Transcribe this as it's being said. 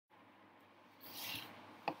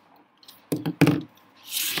Hi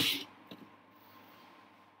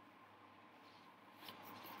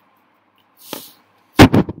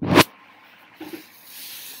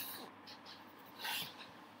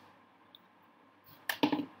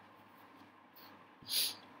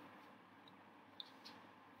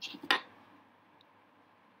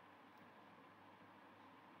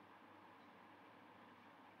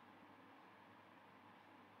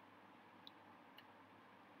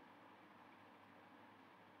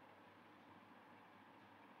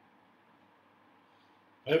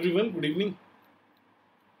everyone, good evening.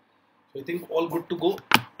 So I think all good to go.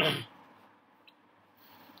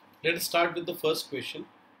 Let us start with the first question.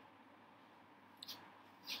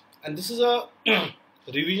 And this is a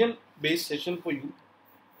revision based session for you.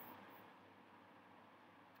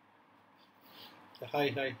 Hi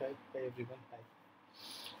everyone. Hi.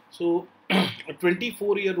 So a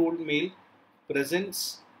 24-year-old male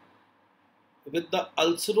presents with the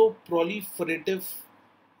ulceroproliferative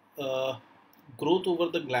uh, growth over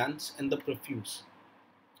the glands and the profuse.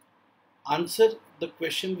 Answer the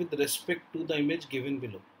question with respect to the image given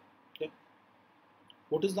below. Okay.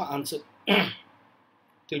 What is the answer? Tell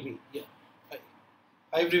me. Yeah. Hi.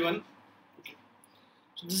 Hi everyone. Okay.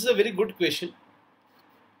 So this is a very good question.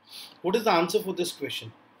 What is the answer for this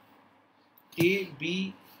question? A,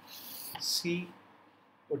 B, C,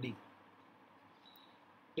 or D?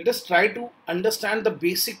 Let us try to understand the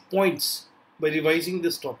basic points by revising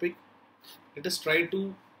this topic. Let us try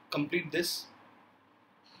to complete this.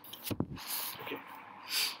 Okay.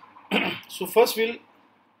 So first we'll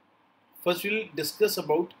discuss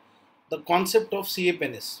about the concept of CA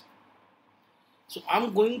penis. So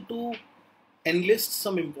I'm going to enlist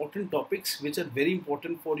some important topics which are very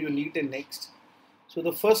important for your NEET and next. So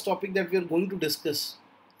the first topic that we are going to discuss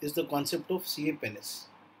is the concept of CA penis.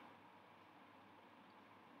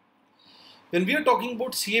 When we are talking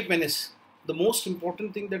about CA penis, the most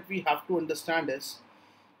important thing that we have to understand is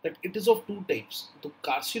that it is of two types. The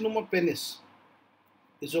carcinoma penis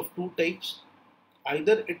is of two types.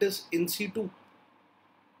 Either it is in situ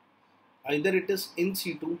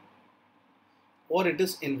or it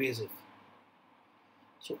is invasive.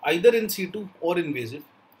 So either in situ or invasive.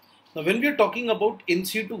 Now when we are talking about in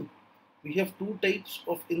situ, we have two types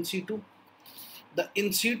of in situ. The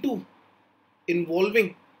in situ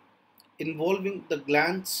involving the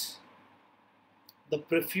glands, the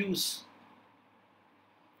profuse,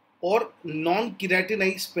 or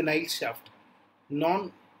non-keratinized penile shaft.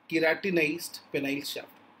 Non-keratinized penile shaft.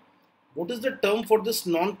 What is the term for this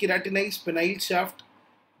non-keratinized penile shaft,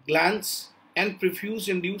 glands, and profuse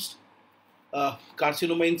induced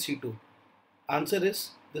carcinoma in situ? Answer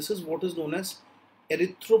is, this is what is known as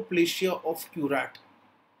erythroplasia of Curat.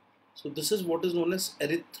 So this is what is known as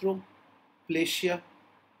erythroplasia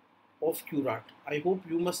of Curat. I hope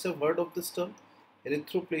you must have heard of this term,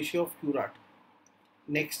 erythroplasia of Curat.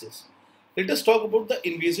 Next is, let us talk about the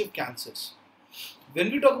invasive cancers.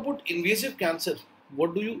 When we talk about invasive cancer,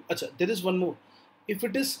 what do you, there is one more. If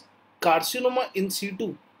it is carcinoma in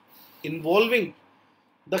situ involving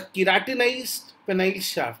the keratinized penile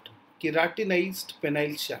shaft,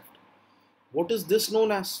 what is this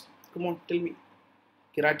known as? Come on, tell me.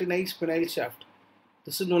 Keratinized penile shaft.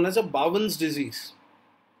 This is known as a Bowen's disease.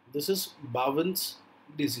 This is Bowen's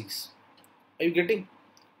disease. Are you getting?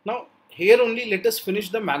 Now, here only let us finish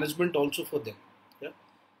the management also for them. Yeah.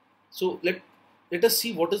 So let us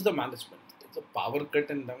see what is the management. There's a power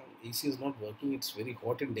cut and the AC is not working. It's very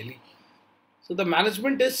hot in Delhi. So the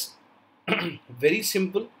management is very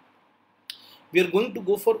simple. We are going to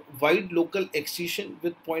go for wide local excision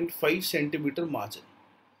with 0.5 centimeter margin.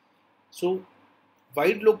 So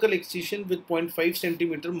wide local excision with 0.5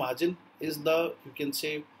 centimeter margin is the, you can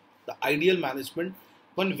say, the ideal management.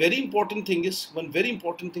 One very important thing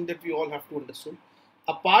that we all have to understand.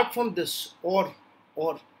 Apart from this, or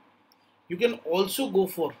you can also go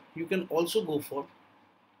for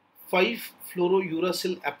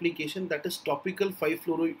 5-fluorouracil application, that is topical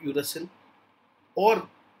 5-fluorouracil, or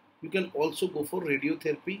you can also go for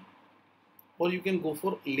radiotherapy, or you can go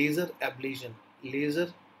for laser ablation.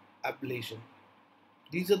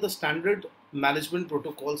 These are the standard management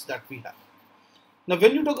protocols that we have. Now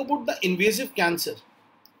when you talk about the invasive cancer,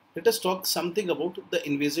 let us talk something about the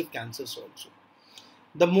invasive cancers also.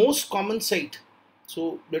 The most common site,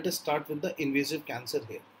 so let us start with the invasive cancer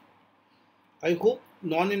here. I hope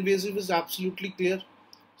non-invasive is absolutely clear.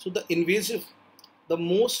 So the invasive, the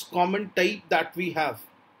most common type that we have,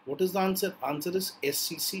 what is the answer? Answer is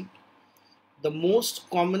SCC. The most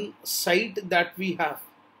common site that we have,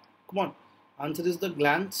 come on, answer is the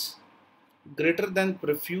glands, greater than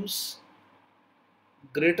profuse,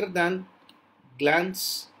 greater than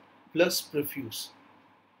glands, plus prefuse,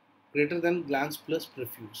 greater than glans plus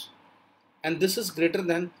prefuse, and this is greater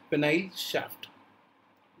than penile shaft.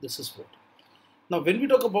 This is what. Now when we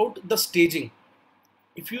talk about the staging,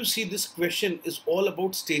 if you see, this question is all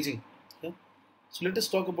about staging. Yeah? So let us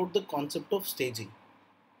talk about the concept of staging.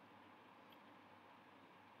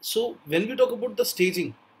 So when we talk about the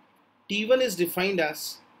staging, T1 is defined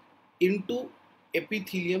as into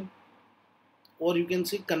epithelium, or you can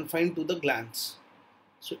say confined to the glands.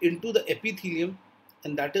 So into the epithelium,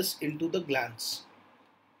 and that is into the glands.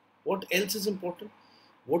 What else is important?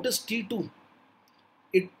 What is T2?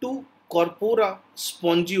 Into corpora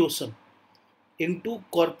spongiosum. Into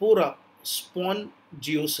corpora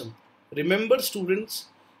spongiosum. Remember students,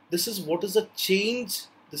 this is what is a change.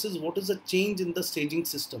 This is what is a change in the staging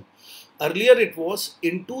system. Earlier it was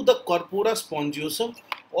into the corpora spongiosum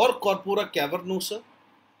or corpora cavernosa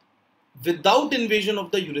without invasion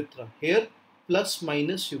of the urethra. Here plus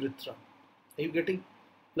minus urethra. Are you getting?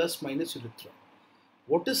 Plus minus urethra.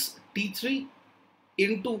 What is T3?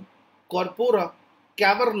 Into corpora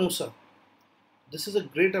cavernosa. This is a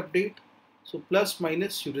great update. So plus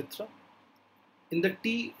minus urethra. In the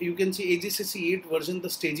T, you can see AJCC 8 version, the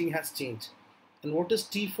staging has changed. And what is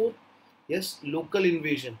T4? Yes, local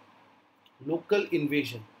invasion. Local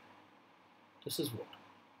invasion. This is what?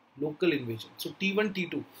 Local invasion. So T1,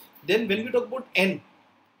 T2. Then when we talk about N,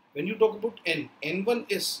 when you talk about N, N1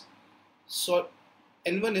 is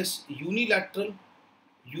unilateral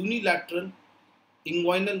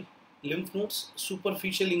inguinal lymph nodes,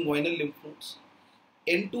 superficial inguinal lymph nodes.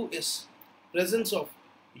 N2 is presence of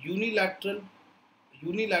unilateral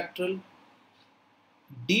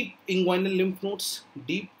deep inguinal lymph nodes,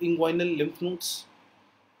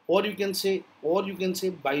 or you can say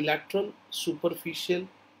bilateral superficial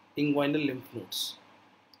inguinal lymph nodes.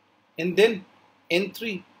 And then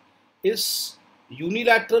N3 is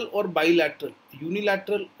unilateral or bilateral.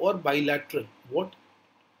 What?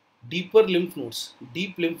 Deeper lymph nodes,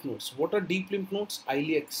 deep lymph nodes. What are deep lymph nodes?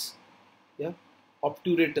 Iliacs, yeah,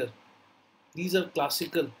 obturator. These are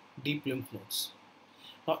classical deep lymph nodes.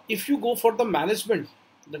 Now if you go for the management,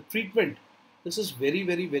 the treatment, this is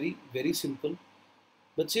very simple.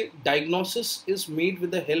 Let's say diagnosis is made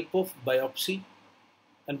with the help of biopsy.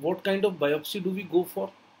 And what kind of biopsy do we go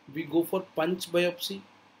for? We go for punch biopsy,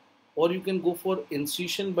 or you can go for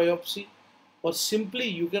incision biopsy, or simply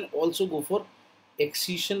you can also go for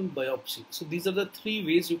excision biopsy. So these are the three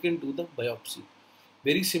ways you can do the biopsy.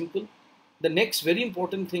 Very simple. The next very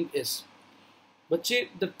important thing is, बच्चे,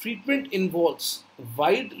 the treatment involves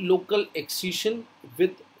wide local excision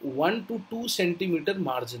with 1 to 2 centimeter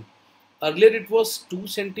margin. Earlier it was 2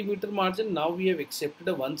 centimeter margin. Now we have accepted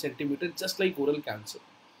a 1 centimeter, just like oral cancer.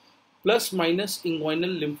 Plus minus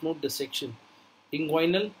inguinal lymph node dissection.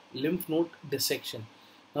 Inguinal lymph node dissection.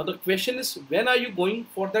 Now the question is, when are you going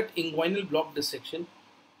for that inguinal block dissection?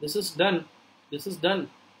 This is done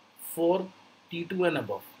for T2 and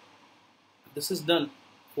above. This is done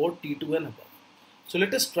for T2 and above. So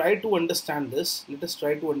let us try to understand this. Let us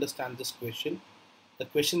try to understand this question. The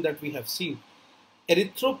question that we have seen.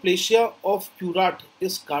 Erythroplasia of Curat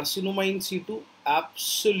is carcinoma in situ.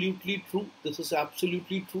 Absolutely true. This is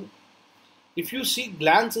absolutely true. If you see,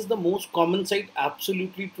 glans is the most common site.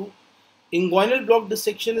 Absolutely true. Inguinal block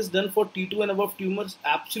dissection is done for T2 and above tumors.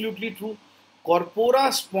 Absolutely true.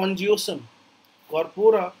 Corpora spongiosum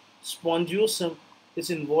is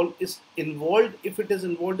involved. If it is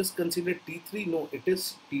involved, is considered T3. No, it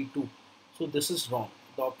is T2. So this is wrong.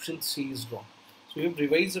 The option C is wrong. So we have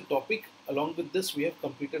revised the topic. Along with this, we have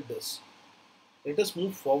completed this. Let us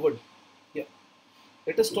move forward. Yeah.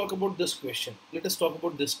 Let us talk about this question.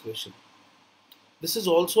 This is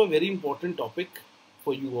also a very important topic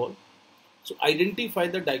for you all. So identify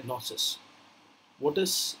the diagnosis. What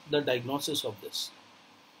is the diagnosis of this?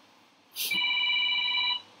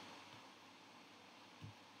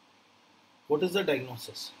 What is the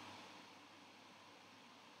diagnosis?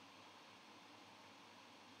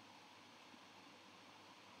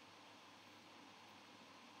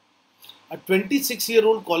 A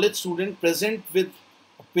 26-year-old college student present with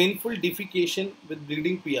a painful defecation with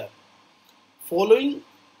bleeding PR. Following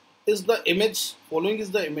is the image.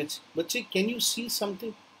 But can you see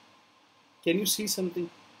something? There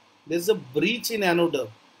is a breach in anoderm.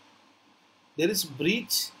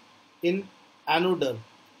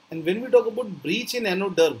 And when we talk about breach in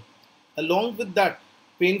anoderm, along with that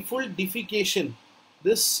painful defecation,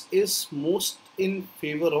 this is most in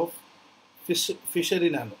favor of fissure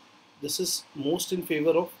in ano. This is most in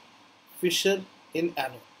favor of fissure in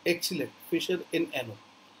ano. Excellent. Fissure in ano.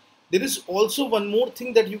 There is also one more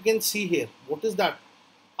thing that you can see here. What is that?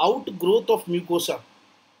 Outgrowth of mucosa.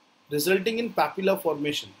 resulting in papilla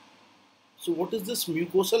formation. So what is this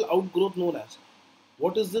mucosal outgrowth known as?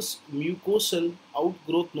 What is this mucosal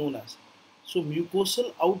outgrowth known as? So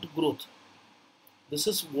mucosal outgrowth, this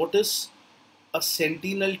is what is a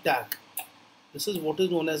sentinel tag. This is what is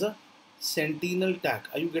known as a sentinel tag.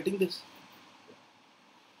 Are you getting this?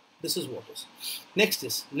 This is what is. Next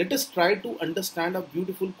is, let us try to understand a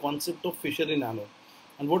beautiful concept of fissure in ano.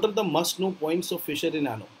 And what are the must know points of fissure in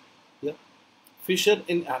ano? Yeah, fissure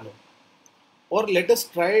in ano. Or let us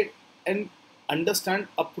try and understand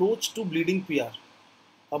approach to bleeding PR.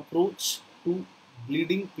 Approach to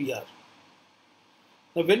bleeding PR.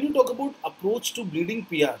 Now when you talk about approach to bleeding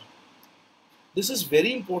PR, this is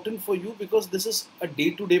very important for you because this is a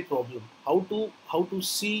day-to-day problem. How to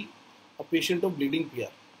see a patient of bleeding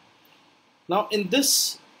PR. Now in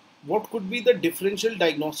this, what could be the differential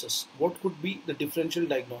diagnosis? What could be the differential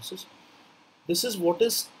diagnosis? This is what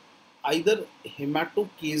is either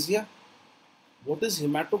hematochezia. What is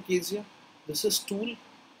hematochezia? This is stool.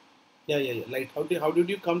 Yeah. Like how did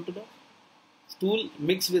you come to know? Stool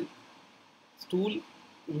mixed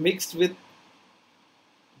with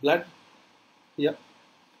blood. Yeah.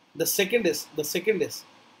 The second is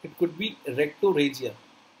it could be rectorrhagia.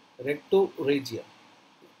 Rectorrhagia.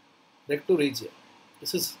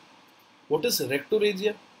 This is what is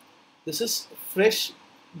rectorrhagia? This is fresh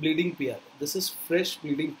bleeding PR. This is fresh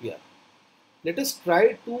bleeding PR. Let us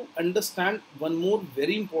try to understand one more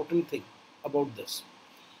very important thing about this.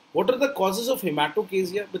 What are the causes of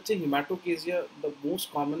hematochezia? But say hematochezia, the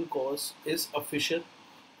most common cause is a fissure,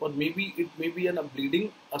 or maybe it may be a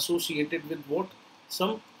bleeding associated with what?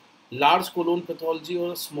 Some large colon pathology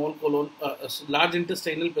or a small colon, large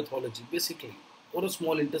intestinal pathology basically, or a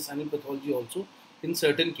small intestinal pathology also in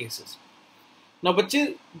certain cases. Now,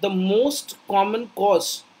 bache, the most common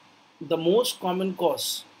cause,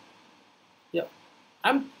 yeah,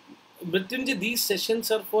 Mrityunjay, these sessions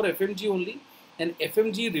are for FMG only, and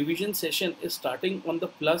FMG revision session is starting on the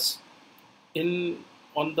Plus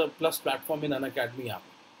platform in Unacademy app.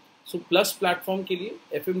 So Plus platform ke liye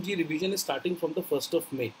FMG revision is starting from the 1st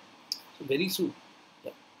of May. So very soon.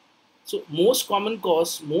 Yeah. So most common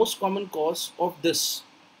cause of this,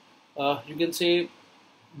 you can say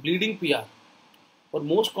bleeding PR, or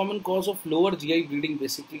most common cause of lower GI bleeding.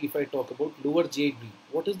 Basically, if I talk about lower GI bleeding,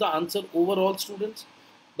 what is the answer overall, students?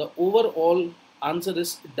 The overall answer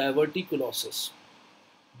is diverticulosis.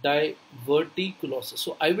 Diverticulosis.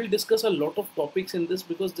 So I will discuss a lot of topics in this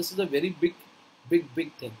because this is a very big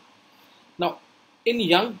thing. Now,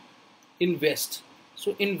 in West.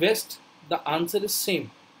 So in West, the answer is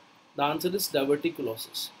same. The answer is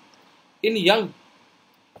diverticulosis. In young,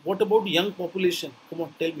 what about young population? Come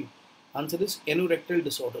on, tell me. Answer is anorectal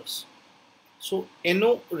disorders. So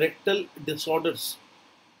anorectal disorders,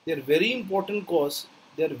 they are very important cause.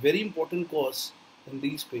 They are very important cause in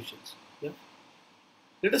these patients. Yeah.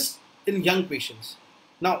 Let us in young patients.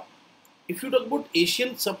 Now, if you talk about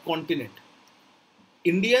Asian subcontinent,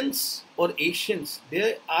 Indians or Asians,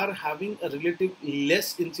 they are having a relative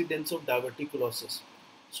less incidence of diverticulosis.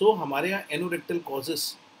 So, हमारे यहाँ anorectal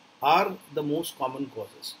causes are the most common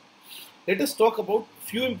causes. Let us talk about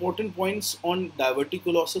few important points on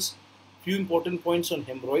diverticulosis, few important points on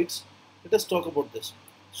hemorrhoids. Let us talk about this.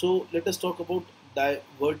 So, let us talk about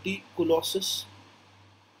diverticulosis.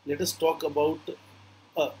 Let us talk about,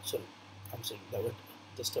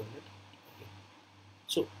 just a minute. Okay.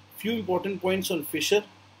 So, few important points on fissure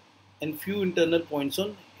and few internal points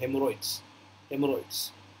on hemorrhoids.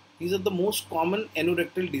 These are the most common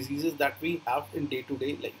anorectal diseases that we have in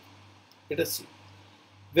day-to-day life. Let us see.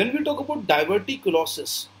 When we talk about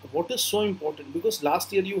diverticulosis, what is so important? Because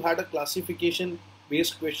last year you had a classification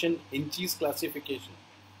based question, Hinchey's classification.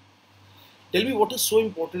 Tell me what is so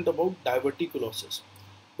important about diverticulosis.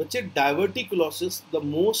 But diverticulosis, the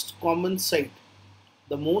most common site,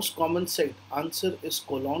 answer is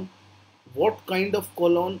colon. What kind of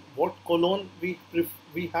colon? What colon we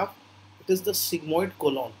have? It is the sigmoid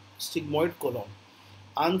colon.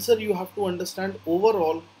 Answer, you have to understand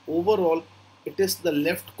overall it is the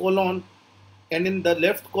left colon, and in the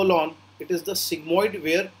left colon it is the sigmoid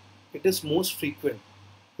where it is most frequent.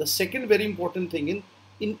 The second very important thing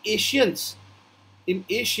in Asians,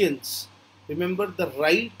 remember the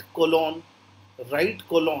right colon,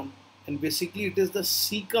 and basically it is the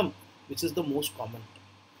cecum which is the most common.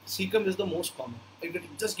 Cecum is the most common.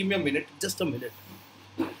 Just give me a minute, just a minute.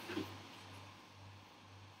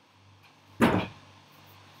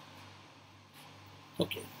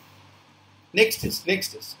 Okay. Next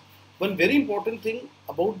is one very important thing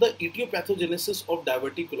about the etiopathogenesis of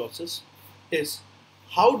diverticulosis is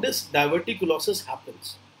how this diverticulosis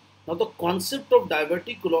happens. Now the concept of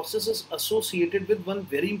diverticulosis is associated with one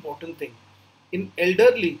very important thing. In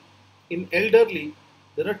elderly,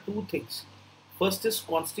 there are two things. First is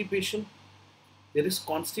constipation. There is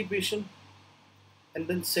constipation, and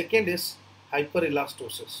then second is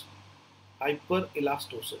hyperelastosis.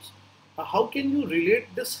 Hyperelastosis. Now, how can you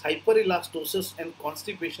relate this hyperelastosis and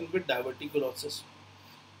constipation with diverticulosis?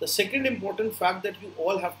 The second important fact that you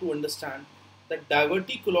all have to understand, that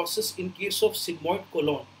diverticulosis in case of sigmoid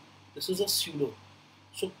colon, this is a pseudo.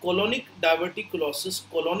 So colonic diverticulosis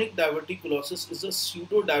is a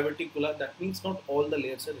pseudo diverticular. That means not all the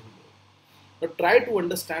layers are involved. Now try to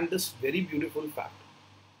understand this very beautiful fact.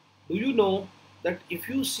 Do you know that if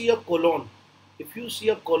you see a colon,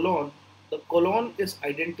 the colon is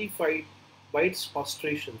identified by its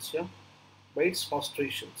hostrations, yeah, by its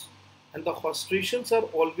hostrations, and the hostrations are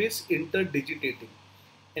always interdigitating.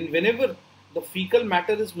 And whenever the fecal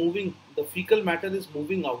matter is moving,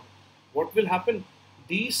 out, what will happen?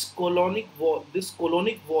 This colonic wall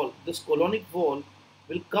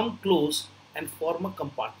will come close and form a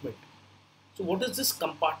compartment. So what is this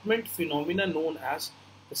compartment phenomena known as?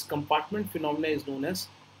 This compartment phenomena is known as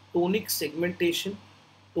tonic segmentation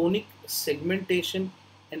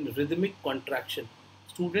and rhythmic contraction.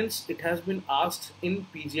 Students, it has been asked in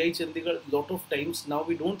PGI Chandigarh a lot of times. Now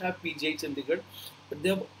we don't have PGI Chandigarh, but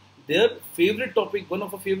their favorite topic, one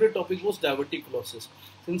of our favorite topic was diverticulosis.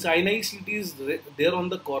 Since INICT is there on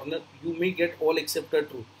the corner, you may get all except are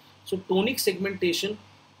true. So tonic segmentation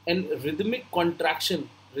and rhythmic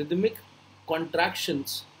contractions,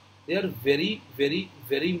 they are very, very,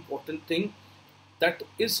 very important thing. That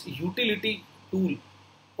is utility tool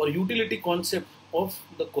or utility concept of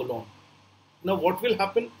the colon. Now what will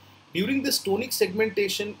happen during this tonic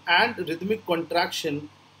segmentation and rhythmic contraction?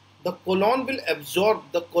 The colon will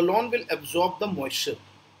absorb the moisture,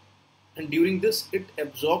 and during this it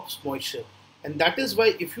absorbs moisture, and that is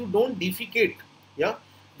why if you don't defecate, yeah,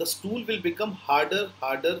 the stool will become harder.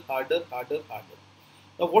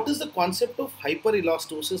 Now what is the concept of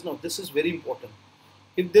hyperelastosis? Now this is very important.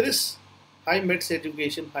 If there is high meds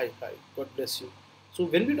education, hi, God bless you. So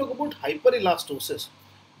when we talk about hyperelastosis,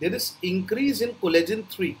 there is increase in collagen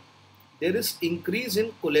 3.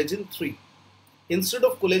 Instead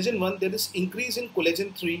of collagen 1, there is increase in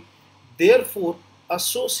collagen 3, therefore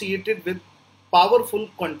associated with powerful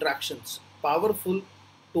contractions, powerful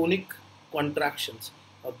tonic contractions.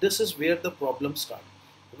 Now this is where the problem starts.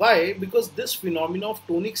 Why? Because this phenomena of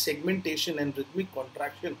tonic segmentation and rhythmic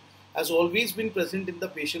contraction has always been present in the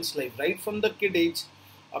patient's life, right from the kid age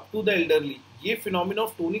up to the elderly. Ye phenomena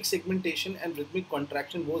of tonic segmentation and rhythmic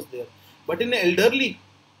contraction was there. But in the elderly,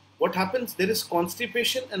 what happens? There is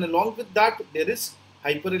constipation, and along with that there is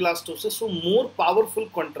hyperelastosis, so more powerful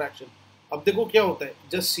contraction. अब देखो क्या होता है,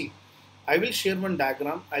 just see. I will share one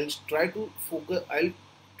diagram. I'll try to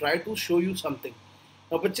show you something.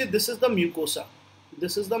 Now बच्चे, this is the mucosa,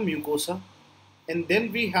 and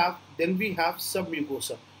then we have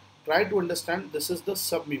submucosa. Try to understand, this is the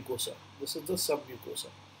submucosa,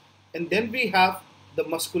 and then we have the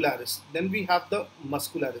muscularis.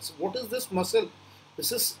 What is this muscle?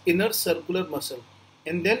 This is inner circular muscle.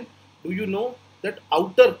 And then do you know that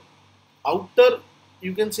outer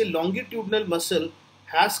you can say longitudinal muscle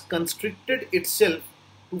has constricted itself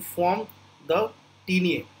to form the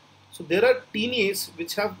tenae. So there are tenaes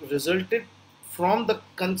which have resulted from the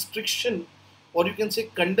constriction, or you can say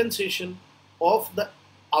condensation, of the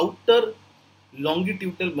outer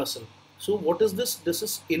longitudinal muscle. So what is this? This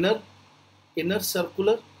is inner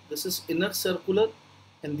circular,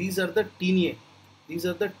 and these are the tenae.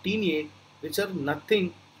 Which are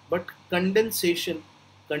nothing but condensation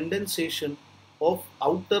of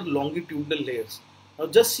outer longitudinal layers. Now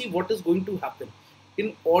just see what is going to happen.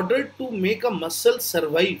 In order to make a muscle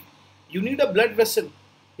survive, you need a blood vessel.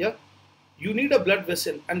 Yeah, you need a blood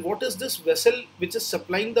vessel. And what is this vessel which is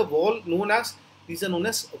supplying the wall? These are known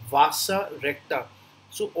as vasa recta.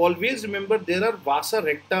 So always remember, there are vasa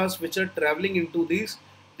rectas which are traveling into these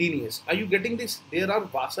tenaes. Are you getting this? There are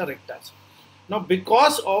vasa rectas. Now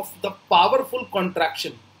because of the powerful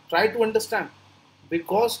contraction, try to understand,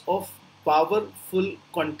 because of powerful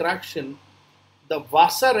contraction, the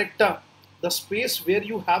vasa recta, the space where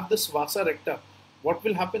you have this vasa recta, what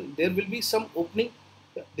will happen? There will be some opening.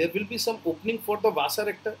 There will be some opening for the vasa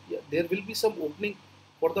recta. Yeah, there will be some opening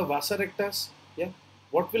for the vasa rectas. Yeah,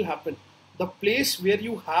 what will happen? The place where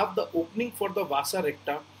you have the opening for the vasa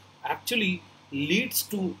recta actually leads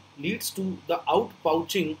to the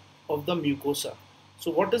outpouching of the mucosa.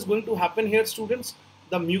 So what is going to happen here, students?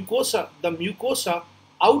 The mucosa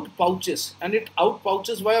outpouches, and it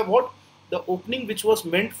outpouches via what? The opening which was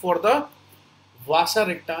meant for the vasa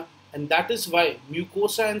recta, and that is why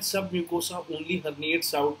mucosa and submucosa only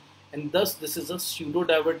herniates out, and thus this is a pseudo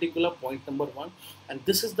diverticular, point number 1. And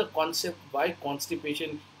this is the concept why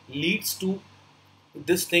constipation leads to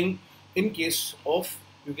this thing in case of,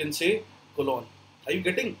 you can say, colon. Are you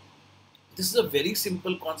getting? This is a very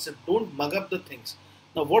simple concept. Don't mug up the things.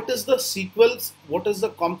 Now, what is the sequels? What is the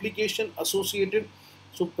complication associated?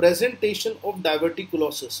 So, presentation of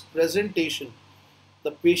diverticulosis. Presentation.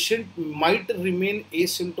 The patient might remain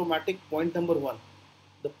asymptomatic. Point number 1.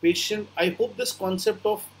 The patient, I hope this concept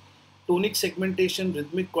of tonic segmentation,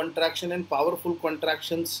 rhythmic contraction and powerful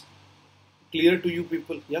contractions clear to you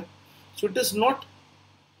people. Yeah. So, it is not.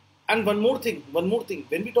 And one more thing,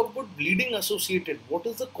 when we talk about bleeding associated, what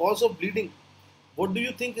is the cause of bleeding? What do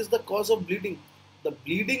you think is the cause of bleeding? The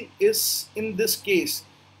bleeding is, in this case,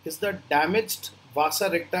 is the damaged vasa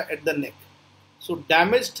recta at the neck. So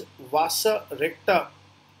damaged vasa recta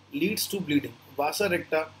leads to bleeding. Vasa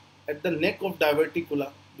recta at the neck of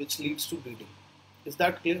diverticula, which leads to bleeding. Is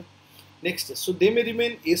that clear? Next, so they may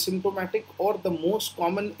remain asymptomatic, or the most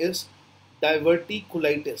common is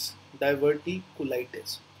diverticulitis.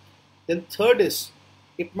 Diverticulitis. Then third is,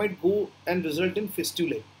 it might go and result in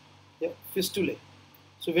fistulae. Yeah, fistulae.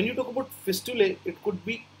 So when you talk about fistulae, it could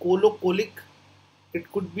be colocolic,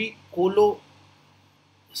 it could be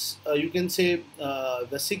you can say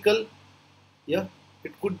vesical. Yeah,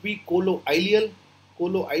 it could be coloileal. A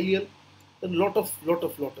lot of.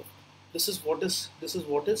 This is what is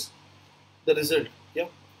the result. Yeah.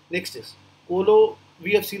 Next is colo.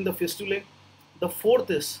 We have seen the fistulae. The fourth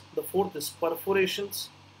is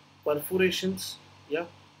perforations. Yeah,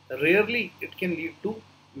 rarely it can lead to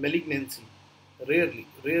malignancy. Rarely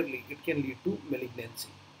it can lead to malignancy.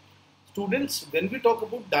 Students, when we talk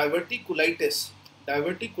about diverticulitis,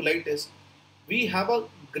 we have a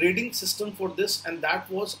grading system for this, and that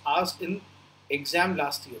was asked in exam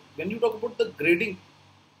last year. When you talk about the grading,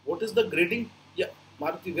 what is the grading? Yeah,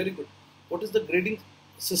 Maruti, very good. What is the grading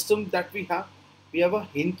system that we have? We have a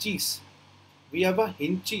Hinchis.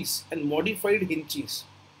 And modified Hinchis.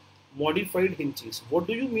 What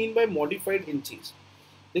do you mean by modified Hinchis?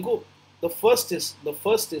 देखो, the first is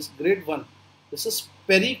grade 1. This is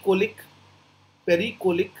pericolic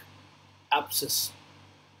abscess.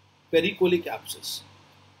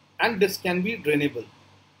 And this can be drainable.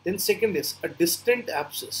 Then second is a distant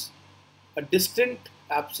abscess.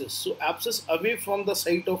 So abscess away from the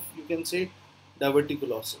site of, you can say,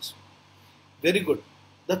 diverticulosis. Very good.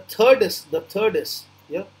 The third is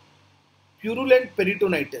yeah, purulent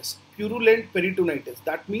peritonitis.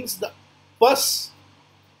 That means the pus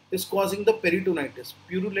is causing the peritonitis.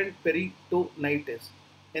 Purulent peritonitis.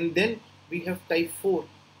 And then we have type 4,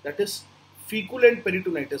 that is feculent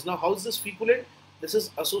peritonitis. Now, how is this feculent? This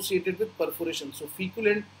is associated with perforation. So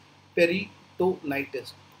feculent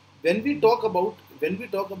peritonitis. When we talk about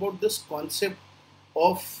this concept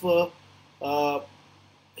of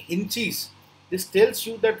Hinchis, this tells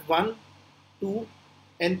you that 1, 2,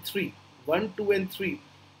 and 3.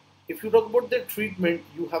 If you talk about the treatment,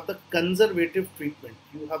 you have the conservative treatment.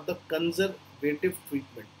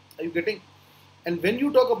 Are you getting? And when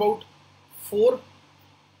you talk about 4,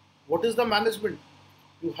 what is the management?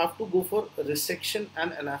 You have to go for resection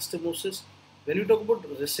and anastomosis. When you talk about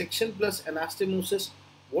resection plus anastomosis,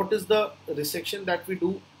 what is the resection that we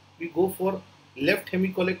do? We go for left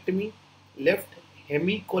hemicolectomy,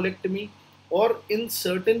 or in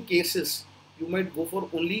certain cases, you might go for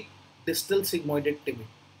only distal sigmoidectomy.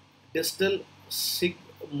 This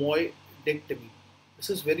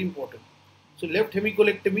is very important. So left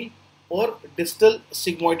hemicolectomy or distal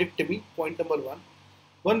sigmoidectomy, point number 1.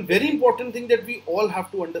 One very important thing that we all have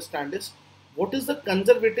to understand is, what is the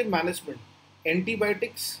conservative management?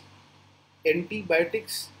 Antibiotics,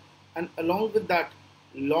 and along with that,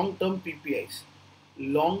 long-term PPIs.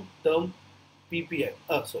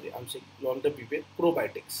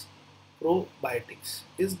 Probiotics.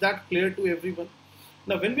 Is that clear to everyone?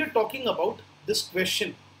 Now, when we are talking about this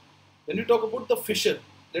question, when you talk about the fissure,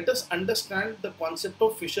 let us understand the concept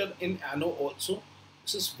of fissure in ano also.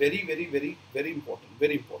 This is very important.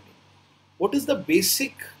 What is the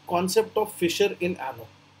basic concept of fissure in ano?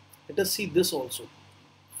 Let us see this also.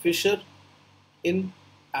 Fissure in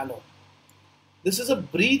ano. This is a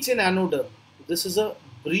breach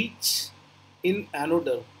in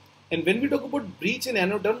anoderm. And when we talk about breach in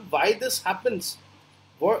anoderm, why this happens?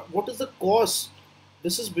 What is the cause?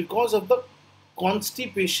 This is because of the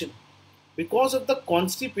constipation. The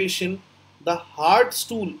hard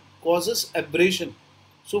stool causes abrasion.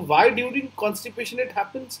 So why during constipation it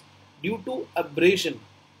happens? Due to abrasion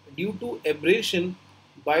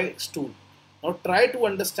by stool. Now try to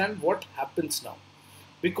understand what happens now.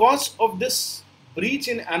 Because of this breach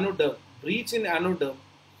in anoderm,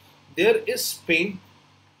 there is pain,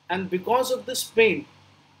 and because of this pain,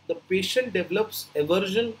 the patient develops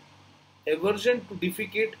aversion to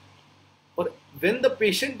defecate, or when the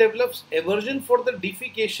patient develops aversion for the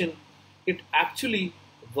defecation, it actually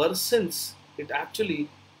worsens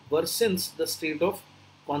the state of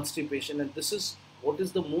constipation, and this is what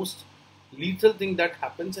is the most lethal thing that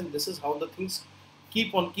happens, and this is how the things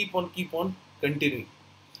keep on continuing.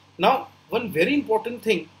 Now, one very important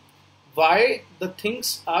thing, why the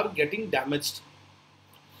things are getting damaged.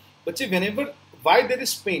 But see, why there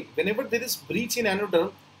is pain, whenever there is breach in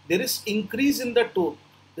anoderm, there is increase in the tone.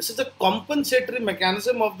 This is a compensatory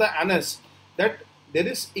mechanism of the anus, that there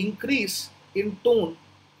is increase in tone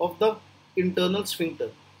of the internal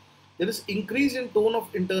sphincter. There is increase in tone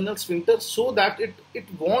of internal sphincter, so that it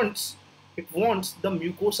wants the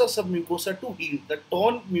mucosa submucosa to heal, the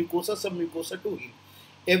torn mucosa submucosa to heal.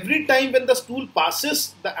 Every time when the stool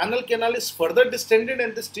passes, the anal canal is further distended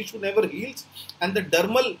and this tissue never heals, and the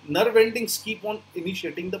dermal nerve endings keep on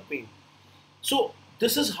initiating the pain. So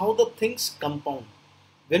this is how the things compound.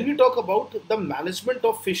 When we talk about the management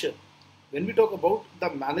of fissure, in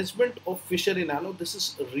ano, this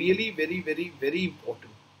is really very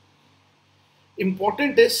important.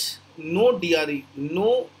 Important is no DRE,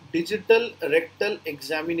 no digital rectal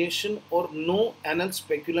examination, or no anal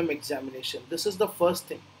speculum examination. This is the first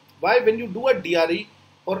thing. Why? When you do a DRE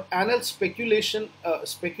or anal speculum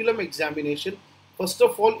examination, first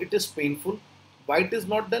of all, it is painful. Why it is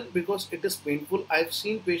not done? Because it is painful. I have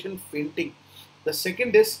seen patients fainting. The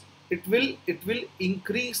second is it will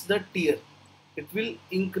increase the tear. It will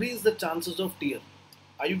increase the chances of tear.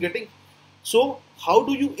 Are you getting? So how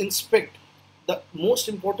do you inspect? The most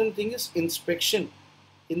important thing is inspection.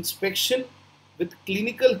 Inspection with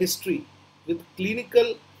clinical history,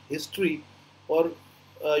 or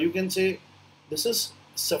you can say this is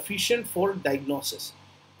sufficient for diagnosis.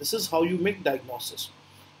 This is how you make diagnosis.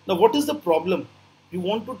 Now, what is the problem? You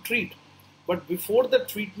want to treat, but before the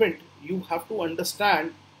treatment, you have to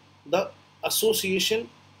understand the association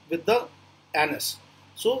with the anus.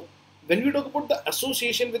 So, when we talk about the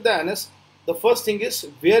association with the anus, the first thing is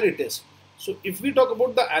where it is. So, if we talk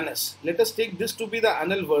about the anus, let us take this to be the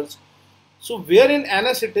anal verge. So, where in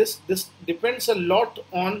anus it is, this depends a lot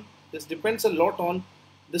on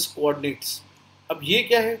this coordinates. अब ये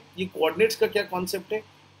क्या है? ये coordinates का क्या concept है?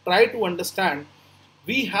 Try to understand.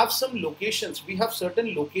 We have some locations. We have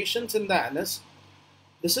certain locations in the anus.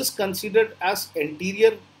 This is considered as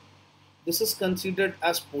anterior. This is considered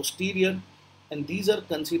as posterior, and these are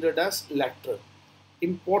considered as lateral.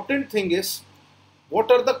 Important thing is, what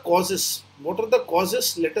are the causes? What are the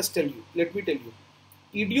causes? Let me tell you.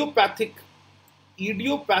 Idiopathic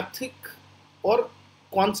or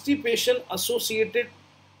constipation associated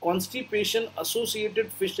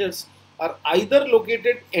fissures are either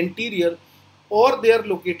located anterior or they are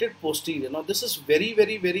located posterior. Now this is very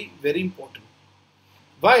important.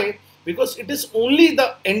 Why? Because it is only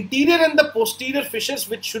the anterior and the posterior fissures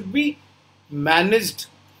which should be managed.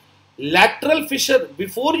 Lateral fissure,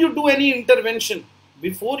 before you do any intervention,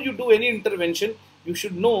 you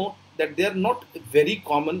should know that they are not very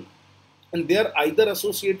common, and they are either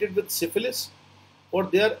associated with syphilis, or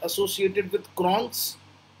they are associated with Crohn's,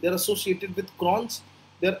 they are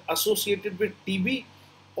associated with TB,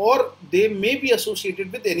 or they may be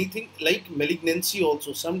associated with anything like malignancy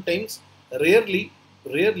also. Sometimes, rarely,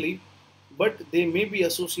 but they may be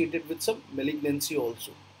associated with some malignancy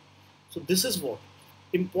also. So this is what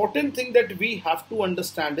important thing that we have to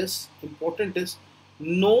understand is,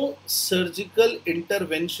 no surgical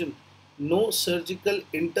intervention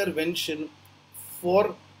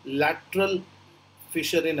for lateral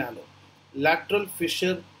fissure in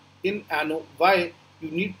ano. Why? You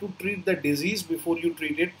need to treat the disease before you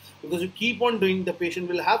treat it, because you keep on doing, the patient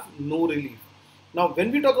will have no relief. Now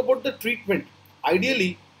when we talk about the treatment,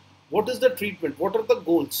 ideally, what is the treatment? What are the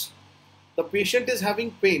goals? The patient is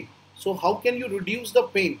having pain. So how can you reduce the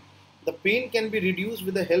pain? The pain can be reduced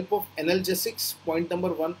with the help of analgesics, point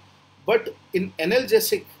number 1. But in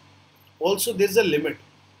analgesic, also there is a limit.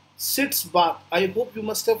 Sitz bath. I hope you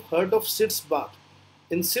must have heard of sitz bath.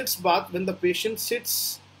 In sitz bath, when the patient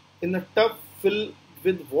sits in a tub filled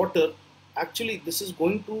with water, actually this is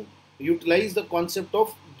going to utilize the concept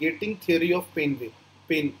of gating theory of pain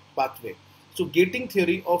pathway. So gating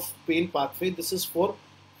theory of pain pathway, this is for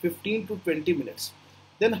 15 to 20 minutes.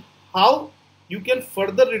 Then how you can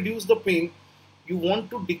further reduce the pain? You want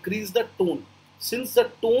to decrease the tone. Since the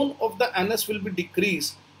tone of the anus will be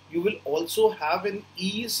decreased, you will also have an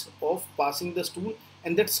ease of passing the stool,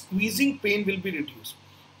 and that squeezing pain will be reduced.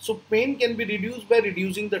 So pain can be reduced by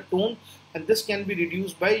reducing the tone, and this can be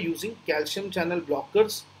reduced by using calcium channel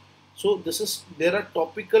blockers. So there are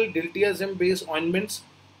topical diltiazem based ointments,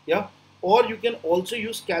 yeah, or you can also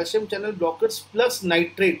use calcium channel blockers plus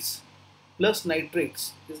nitrates. Is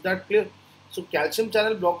that clear? So calcium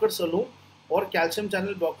channel blockers alone or calcium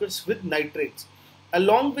channel blockers with nitrates.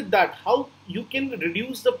 Along with that, how you can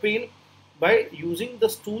reduce the pain by using the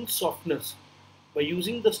stool softeners,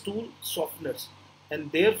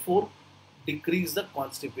 and therefore decrease the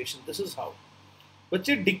constipation. This is how. But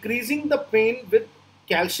decreasing the pain with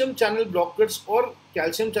calcium channel blockers or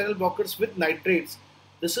calcium channel blockers with nitrates,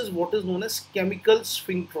 this is what is known as chemical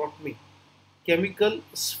sphincterotomy. If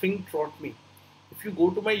you go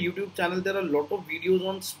to my YouTube channel, there are a lot of videos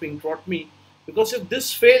on sphincterotomy, because if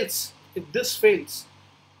this fails,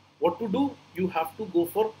 what to do? You have to go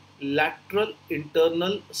for lateral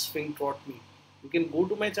internal sphincterotomy. You can go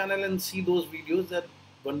to my channel and see those videos. They're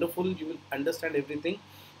wonderful. You will understand everything.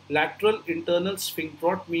 Lateral internal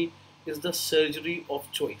sphincterotomy is the surgery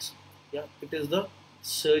of choice. Yeah, it is the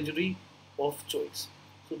surgery of choice.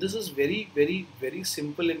 So this is very, very, very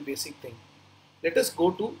simple and basic thing. Let us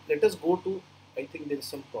go to, I think there is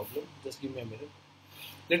some problem. Just give me a minute.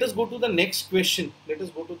 Let us go to the next question. What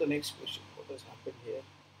has happened here?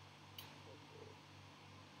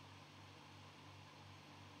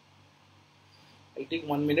 I'll take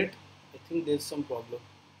 1 minute. I think there's some problem.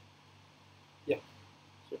 Yeah.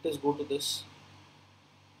 So let us go to this.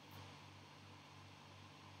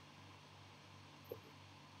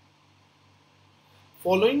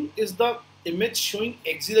 Following is the image showing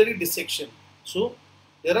axillary dissection. So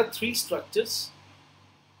there are 3 structures.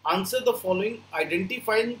 Answer the following,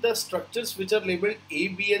 identifying the structures which are labeled A,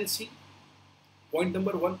 B and C. Point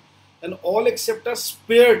number 1. And all except are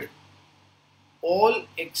spared. All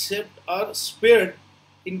except are spared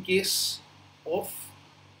in case of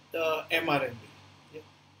MRNB. Yeah.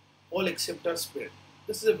 All except are spared.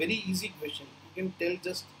 This is a very easy question. You can tell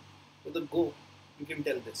just with a go. You can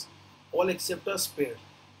tell this. All except are spared.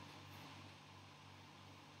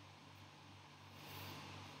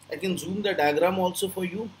 I can zoom the diagram also for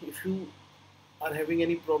you if you are having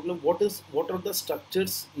any problem. What are the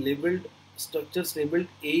structures labeled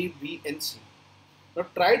A, B and C? Now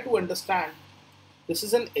try to understand. This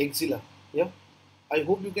is an axilla. Yeah, I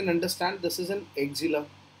hope you can understand this is an axilla.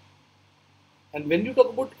 And when you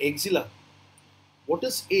talk about axilla, what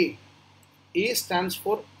is A? A stands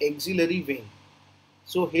for axillary vein.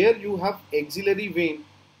 So here you have axillary vein,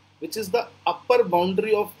 which is the upper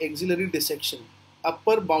boundary of axillary dissection.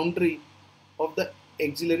 Upper boundary of the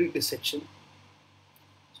axillary dissection.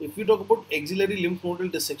 So if you talk about axillary lymph nodal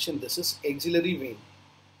dissection, this is axillary vein.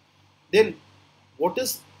 Then what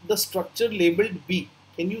is the structure labeled B?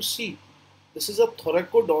 Can you see? This is a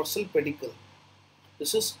thoracodorsal pedicle.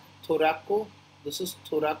 This is thoracodorsal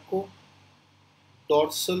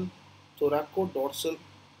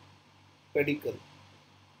pedicle.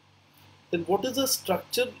 Then what is the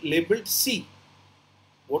structure labeled C?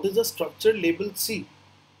 What is the structure labeled C?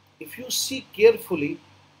 If you see carefully,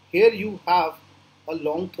 here you have a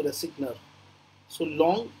long thoracic nerve. So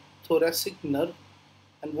long thoracic nerve.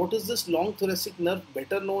 And what is this long thoracic nerve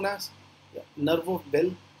better known as? Nerve of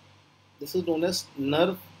Bell. This is known as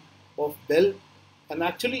nerve of Bell. And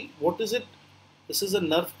actually what is it? This is a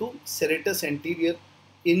nerve to serratus anterior.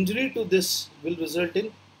 Injury to this will result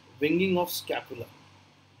in winging of scapula.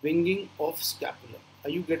 Are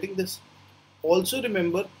you getting this? Also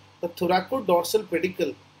remember, the thoracodorsal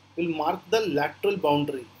pedicle will mark the lateral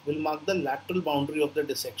boundary. Of the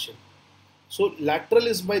dissection. So lateral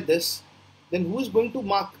is by this. Then who is going to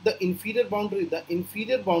mark the inferior boundary? The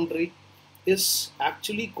inferior boundary is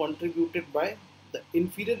actually contributed by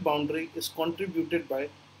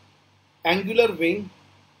angular vein.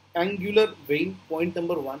 Point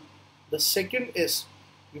number 1. The second is,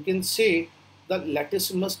 you can say, the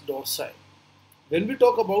latissimus dorsi. When we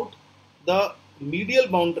talk about the medial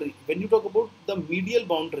boundary, who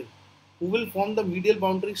will form the medial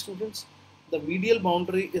boundary, students? The medial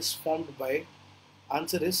boundary is formed by,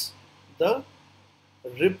 answer is the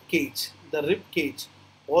rib cage.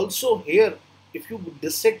 Also here, if you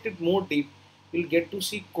dissect it more deep, you'll get to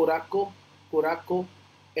see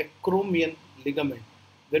coracoacromial ligament.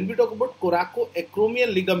 When we talk about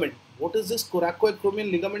coracoacromial ligament, what is this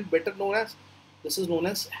coracoacromial ligament better known as? This is known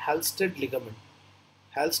as Halsted ligament.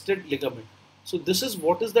 So this is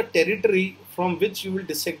what is the territory from which you will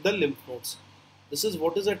dissect the lymph nodes. This is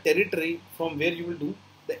what is a territory from where you will do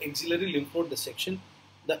the axillary lymph node dissection.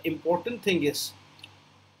 The important thing is,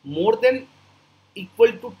 more than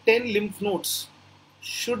equal to 10 lymph nodes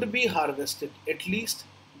should be harvested. At least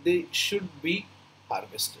they should be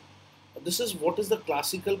harvested. This is what is the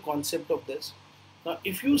classical concept of this. Now,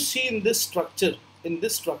 if you see in this structure,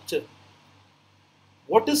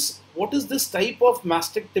 what is this type of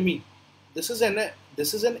mastectomy? This is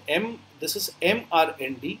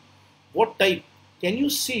MRND. What type? Can you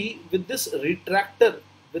see with this retractor?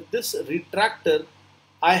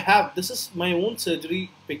 I have, this is my own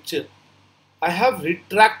surgery picture. I have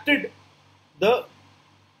retracted the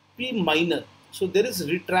P minor. So there is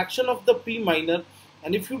retraction of the P minor,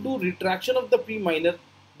 and if you do retraction of the P minor,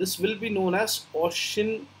 this will be known as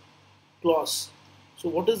Auschin clause. So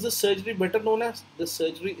what is this surgery better known as? This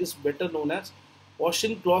surgery is better known as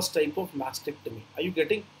Auschin clause type of mastectomy. Are you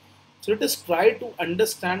getting? So let us try to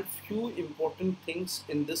understand few important things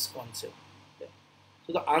in this concept. Okay.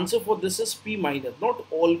 So the answer for this is P minor. Not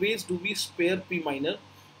always do we spare P minor.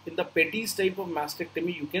 In the Petty's type of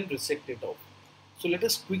mastectomy, you can resect it off. So let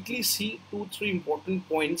us quickly see 2-3 important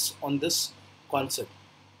points on this concept.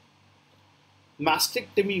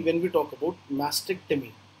 Mastectomy, when we talk about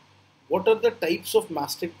mastectomy, what are the types of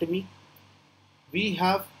mastectomy? We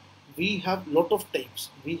have lot of types.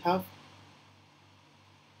 We have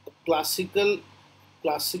classical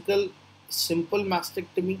simple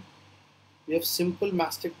mastectomy. We have simple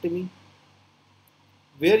mastectomy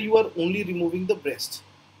where you are only removing the breast.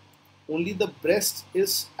 Only the breast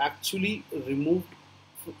is actually removed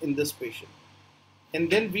in this patient. And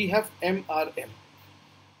then we have MRM.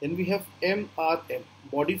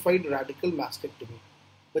 Modified radical mastectomy.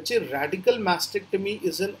 But radical mastectomy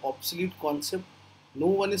is an obsolete concept. No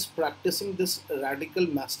one is practicing this radical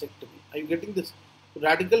mastectomy. Are you getting this?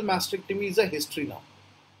 Radical mastectomy is a history now.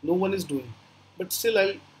 No one is doing. But still,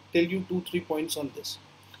 I'll tell you 2-3 points on this.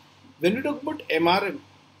 When we talk about MRM,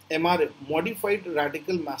 modified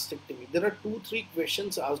radical mastectomy, there are 2-3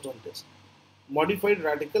 questions asked on this. Modified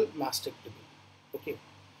radical mastectomy. Okay.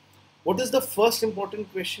 What is the first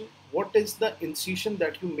important question? What is the incision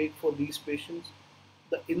that you make for these patients?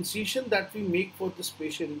 The incision that we make for this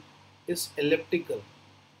patient is elliptical.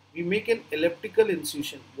 We make an elliptical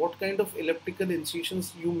incision. What kind of elliptical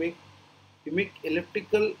incisions you make? You make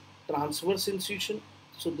elliptical transverse incision.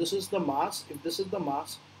 So this is the mass. If this is the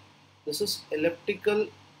mass, this is elliptical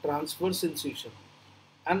transverse incision.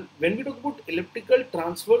 And when we talk about elliptical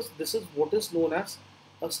transverse, this is what is known as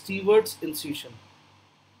a Stewart's incision.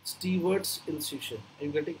 Stewart's incision. Are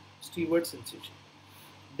you getting? Stewart's incision.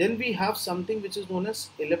 Then we have something which is known as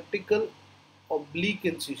elliptical oblique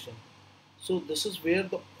incision. So this is where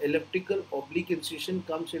the elliptical oblique incision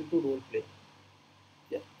comes into role play.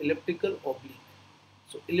 Yeah, elliptical oblique.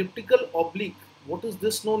 So elliptical oblique, what is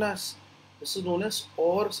this known as? This is known as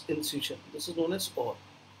Orr's incision. This is known as Orr.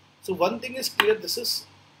 So one thing is clear, this is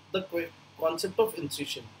the concept of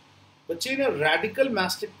incision. But in a radical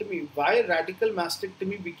mastectomy, why radical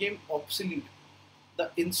mastectomy became obsolete? The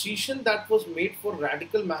incision that was made for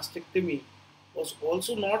radical mastectomy was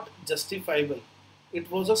also not justifiable. It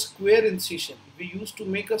was a square incision. We used to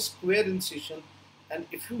make a square incision, and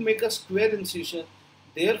if you make a square incision,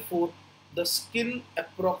 therefore the skin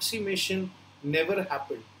approximation never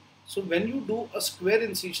happened. So when you do a square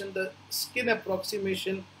incision, the skin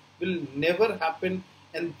approximation will never happen,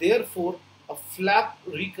 and therefore a flap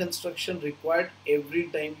reconstruction required every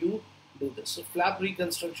time you do this. So flap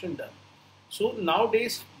reconstruction done. So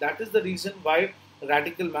nowadays that is the reason why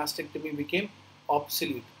radical mastectomy became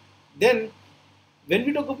obsolete. Then when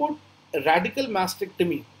we talk about radical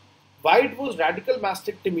mastectomy, why it was radical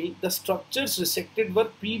mastectomy? The structures resected were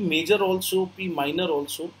P major also, P minor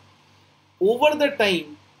also. Over the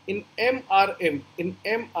time in MRM,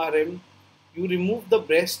 you remove the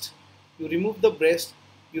breast, you remove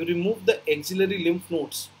the axillary lymph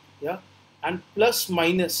nodes, yeah, and plus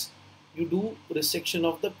minus you do resection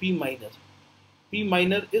of the P minor. P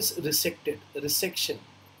minor is resected.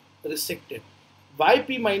 Why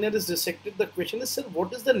P minor is resected? The question is, sir,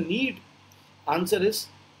 what is the need? Answer is,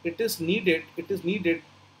 it is needed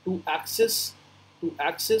to access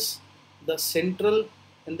the central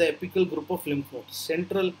and the apical group of lymph nodes.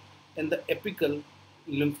 Central and the apical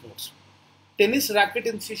lymph nodes. Tennis racket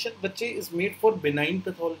incision, बच्चे, is made for benign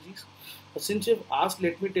pathologies. But since you have asked,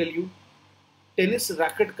 let me tell you, tennis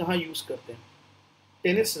racket कहाँ use करते हैं?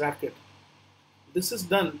 Tennis racket. This is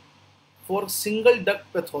done for single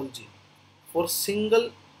duct pathology, for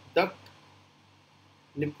single duct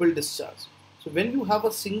nipple discharge. So when you have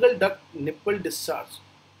a single duct nipple discharge,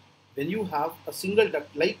 when you have a single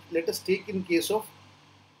duct, like let us take in case of,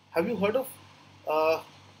 have you heard of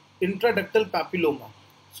intraductal papilloma?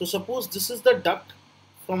 So suppose this is the duct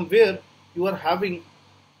from where you are having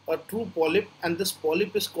a true polyp, and this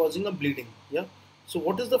polyp is causing a bleeding. Yeah, So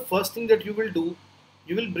what is the first thing that you will do?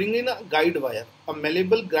 You will bring in a guide wire. A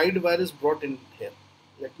malleable guide wire is brought in here.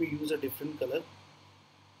 Let me use a different color.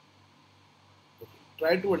 Okay.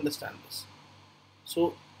 Try to understand this.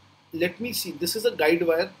 So let me see. This is a guide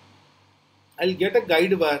wire. I'll get a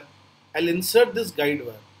guide wire. I'll insert this guide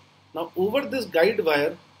wire. Now over this guide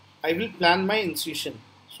wire, I will plan my incision.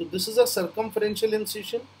 So this is a circumferential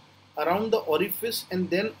incision around the orifice, and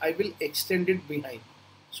then I will extend it behind.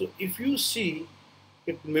 So if you see,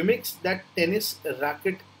 it mimics that tennis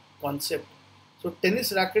racket concept. So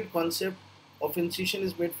tennis racket concept of incision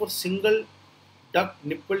is made for single duct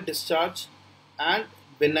nipple discharge and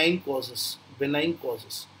benign causes. Benign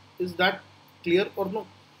causes. Is that clear or no?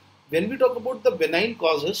 When we talk about the benign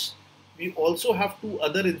causes, we also have two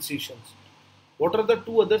other incisions. What are the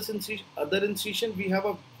two other incision? We have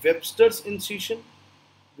a Webster's incision.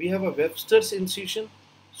 We have a Webster's incision.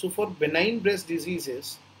 So for benign breast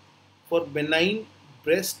diseases,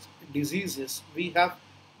 we have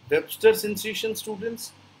Webster's incision,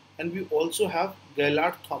 students, and we also have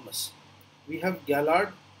Gaillard-Thomas. We have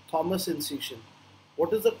Gaillard-Thomas incision.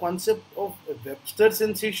 What is the concept of Webster's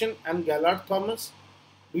incision and Gaillard-Thomas?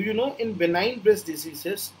 Do you know, in benign breast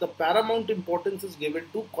diseases, the paramount importance is given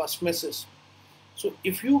to cosmesis. So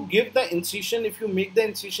if you give the incision, if you make the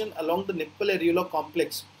incision along the nipple areolar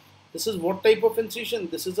complex, this is what type of incision?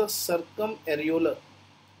 This is a circumareolar.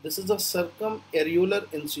 This is a circumareolar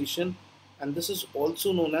incision, and this is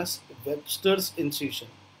also known as Webster's incision.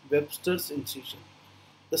 Webster's incision.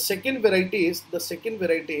 The second variety is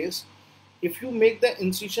if you make the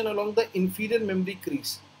incision along the inferior memory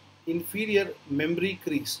crease. Inferior memory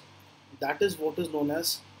crease. That is what is known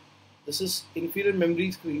as, this is inferior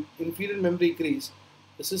memory crease.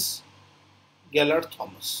 This is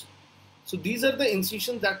Gaillard-Thomas. So these are the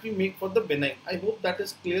incisions that we make for the benign. I hope that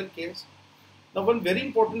is clear case. Now one very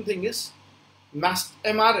important thing is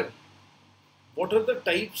MRM. What are the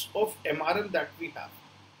types of MRM that we have?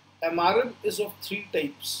 MRM is of three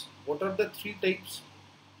types. What are the three types?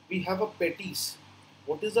 We have a Petty's.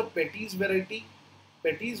 What is a Petty's variety?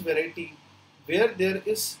 Petty's variety where there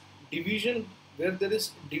is division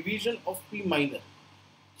of P minor.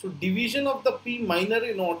 So division of the P minor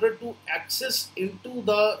in order to access into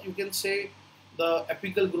the, you can say, the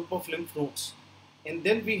apical group of lymph nodes. And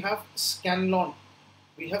then we have Scanlon.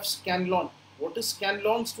 What is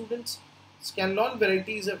Scanlon, students? Scanlon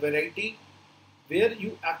variety is a variety where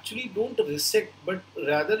you actually don't resect, but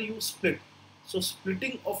rather you split. So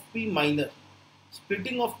splitting of P minor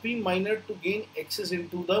to gain access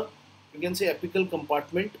into the, you can say, apical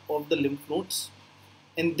compartment of the lymph nodes.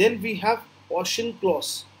 And then we have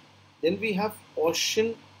Auchincloss. When we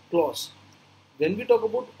talk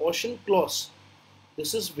about Auchincloss,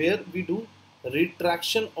 this is where we do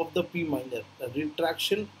retraction of the P minor.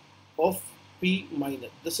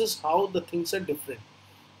 This is how the things are different.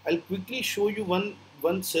 I'll quickly show you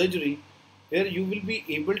one surgery where you will be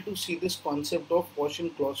able to see this concept of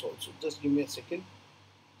Auchincloss also. Just give me a second.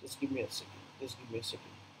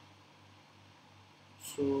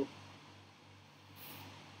 So,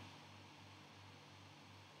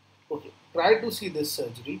 okay, try to see this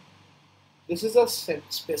surgery. This is a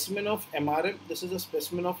specimen of MRM.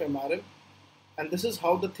 And this is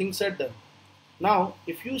how the things are done. Now,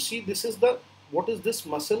 if you see, this is the, what is this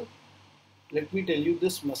muscle? Let me tell you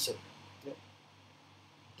this muscle.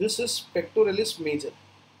 This is pectoralis major.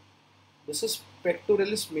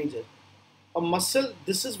 A muscle,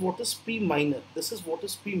 this is what is P minor.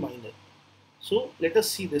 So let us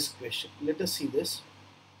see this question. It is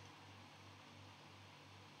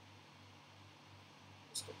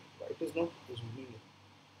not zooming in.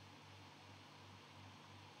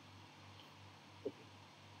 Okay.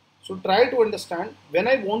 So try to understand, when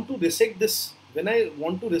I want to resect this,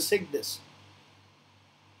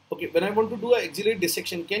 okay, when I want to do an axillary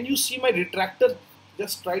dissection, can you see my retractor?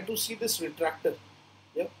 Just try to see this retractor.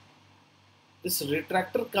 Yeah, this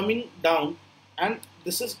retractor coming down, and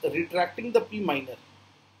this is retracting the P minor.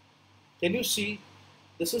 Can you see?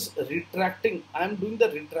 This is retracting. I am doing the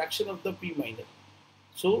retraction of the P minor.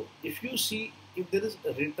 So if you see, if there is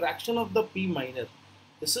a retraction of the P minor,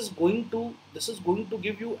 this is going to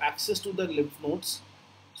give you access to the lymph nodes.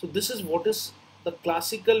 So this is what is the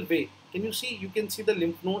classical way. Can you see? You can see the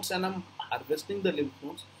lymph nodes, and I'm harvesting the lymph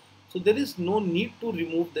nodes. So there is no need to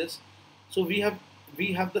remove this. So we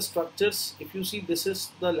have the structures. If you see, this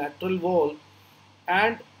is the lateral wall,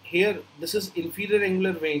 and here this is inferior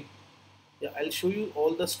angular vein. Yeah, I'll show you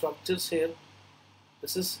all the structures here.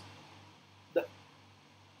 This is the,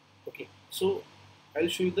 okay. So I'll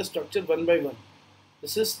show you the structure one by one.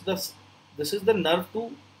 This is the nerve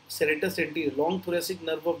to serratus anterior, long thoracic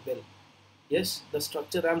nerve of Bell. Yes, the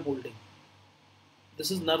structure I am holding.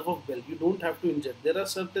 This is nerve of bell. You don't have to inject. There are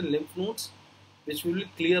certain lymph nodes which will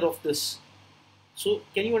be clear of this. So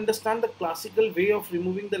can you understand the classical way of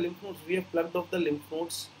removing the lymph nodes? We have plugged off the lymph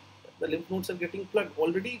nodes. The lymph nodes are getting plugged.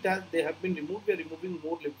 Already they have been removed. We are removing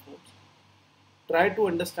more lymph nodes. Try to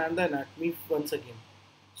understand the anatomy once again.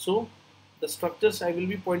 So the structures I will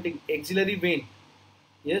be pointing. Axillary vein.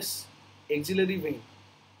 Yes, axillary vein.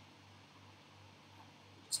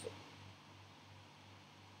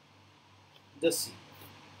 Just see.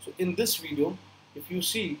 So in this video, if you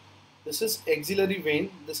see, this is axillary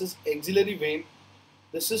vein, this is axillary vein,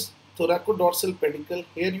 this is thoracodorsal pedicle.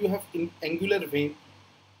 Here you have angular vein.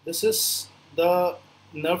 This is the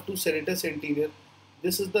nerve to serratus anterior.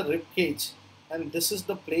 This is the rib cage, and this is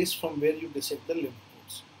the place from where you dissect the lymph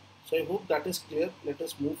nodes. So I hope that is clear. Let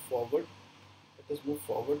us move forward. Let us move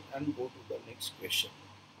forward and go to the next question.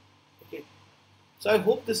 Okay. So I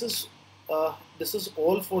hope this is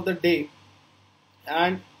all for the day,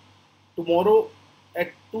 and tomorrow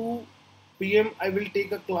at 2 p.m. I will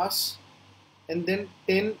take a class, and then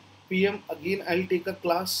 10 p.m. again I will take a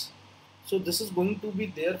class. So this is going to be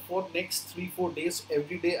there for next 3-4 days.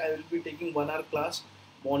 Every day I will be taking 1 hour class,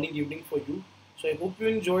 morning, evening for you. So I hope you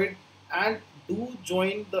enjoyed, and do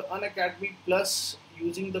join the Unacademy Plus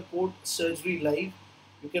using the code Surgery Live.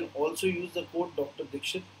 You can also use the code Dr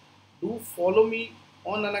Dixit. Do follow me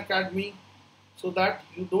on Unacademy so that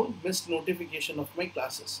you don't miss notification of my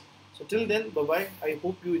classes. So till then, bye bye. I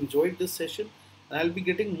hope you enjoyed this session, and I'll be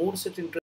getting more such interesting